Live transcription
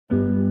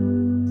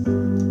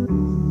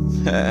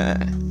Yeah,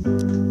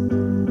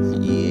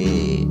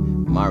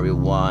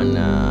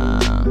 marijuana,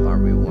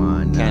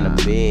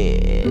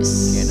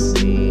 cannabis.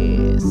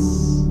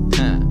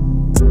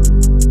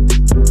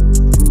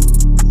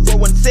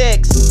 416.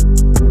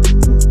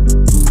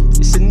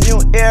 It's a new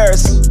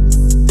ears.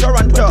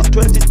 Toronto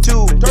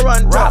 22.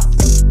 Toronto rap.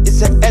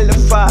 It's an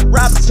elephant.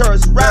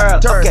 Raptors.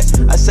 Okay,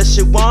 I said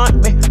she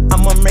want me.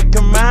 I'ma make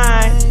her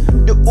mine.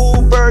 The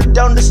Uber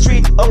down the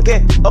street. Okay.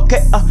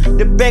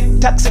 The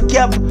big taxi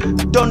cab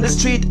down the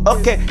street.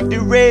 Okay, the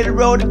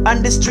railroad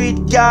and the street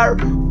car.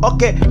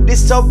 Okay, the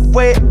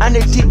subway and the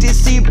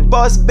TTC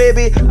bus,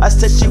 baby. I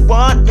said she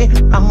want me.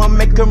 I'ma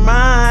make her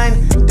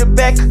mine. The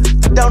back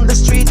down the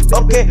street.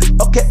 Okay.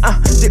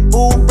 The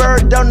Uber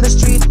down the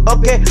street.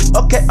 Okay.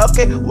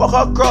 Walk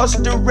across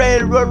the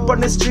railroad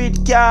on the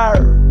street car.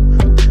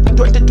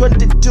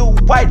 2022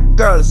 white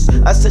girls.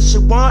 I said she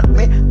want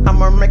me.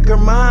 I'ma make her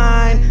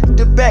mine.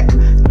 The back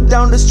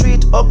down the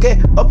street. Okay.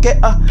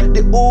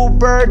 The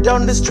Uber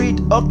down the street.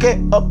 Okay.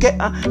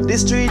 The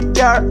street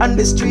car and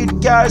the street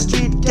car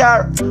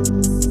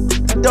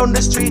down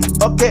the street.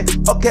 Okay.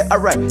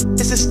 Alright.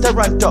 This is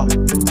Toronto.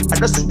 And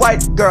those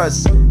white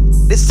girls.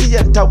 The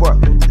CN Tower.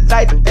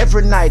 Light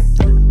every night.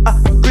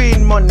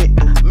 Green money.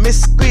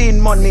 Miss Green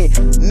money.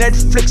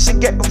 Netflix, she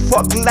get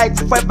fucked like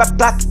 5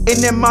 o'clock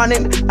in the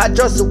morning. I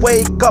just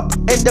wake up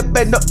in the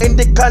bed, not in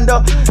the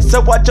condo.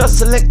 So I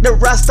just link the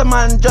Rasta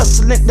man,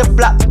 just link the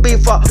black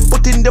beaver.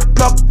 Put in the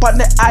plug on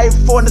the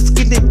iPhone. The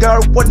skinny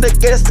girl wanna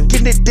get a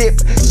skinny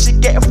dip. She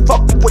get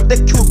fucked with the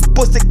cute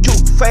pussy,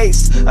 cute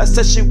face. I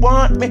said she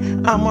want me,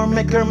 I'ma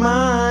make her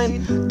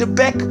mine. The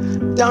back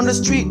down the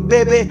street,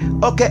 baby.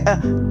 Okay,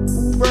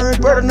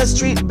 bird on the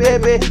street,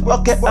 baby.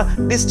 Okay,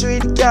 the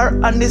street car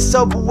and the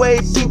subway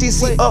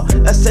TTC.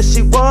 I said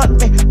she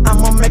want me,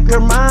 I'ma make her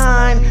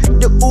mine.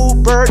 The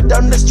Uber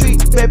down the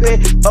street,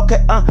 baby. Okay,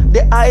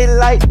 the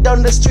highlight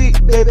down the street,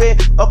 baby.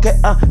 Okay,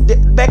 the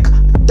back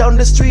down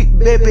the street,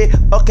 baby.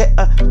 Okay,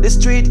 the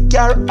street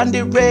car and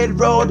the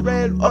railroad.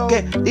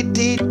 Okay, the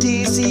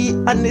TTC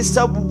and the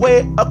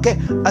subway. Okay,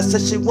 I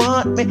said she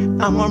want me,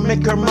 I'ma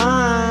make her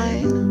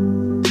mine.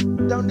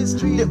 Down the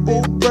street, the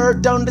Uber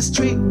down the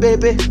street,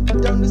 baby.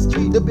 Down the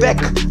street, the back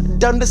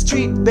down the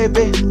street,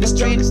 baby. The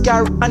street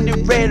car and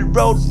the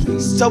railroad,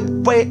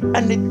 subway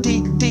and the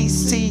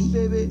TTC.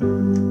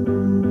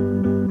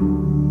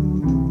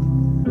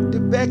 The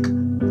back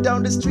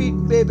down the street,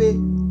 baby.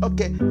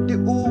 Okay, the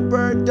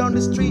Uber down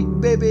the street,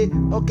 baby.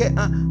 Okay,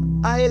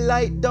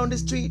 highlight down the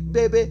street,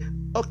 baby.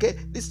 Okay,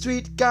 the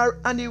street car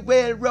and the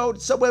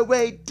railroad,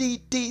 subway,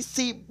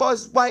 TTC,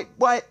 bus, white.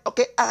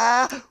 Okay,